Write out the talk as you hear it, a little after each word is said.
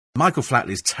Michael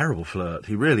Flatley's a terrible flirt.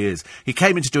 He really is. He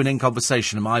came in to do an In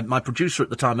Conversation, and my producer at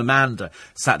the time, Amanda,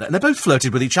 sat there, and they both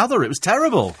flirted with each other. It was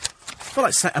terrible. I felt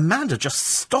like saying, Amanda, just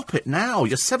stop it now.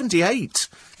 You're 78.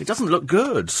 It doesn't look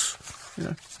good. You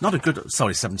know, not a good...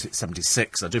 Sorry,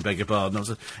 76. I do beg your pardon. I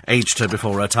was aged her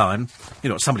before her time. You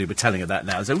know, somebody would be telling her that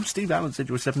now. Say, Steve Allen said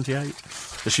you were 78.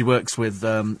 But she works with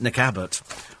Nick Abbott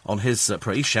on his...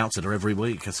 he shouts at her every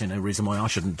week. I see no reason why I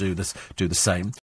shouldn't do the same.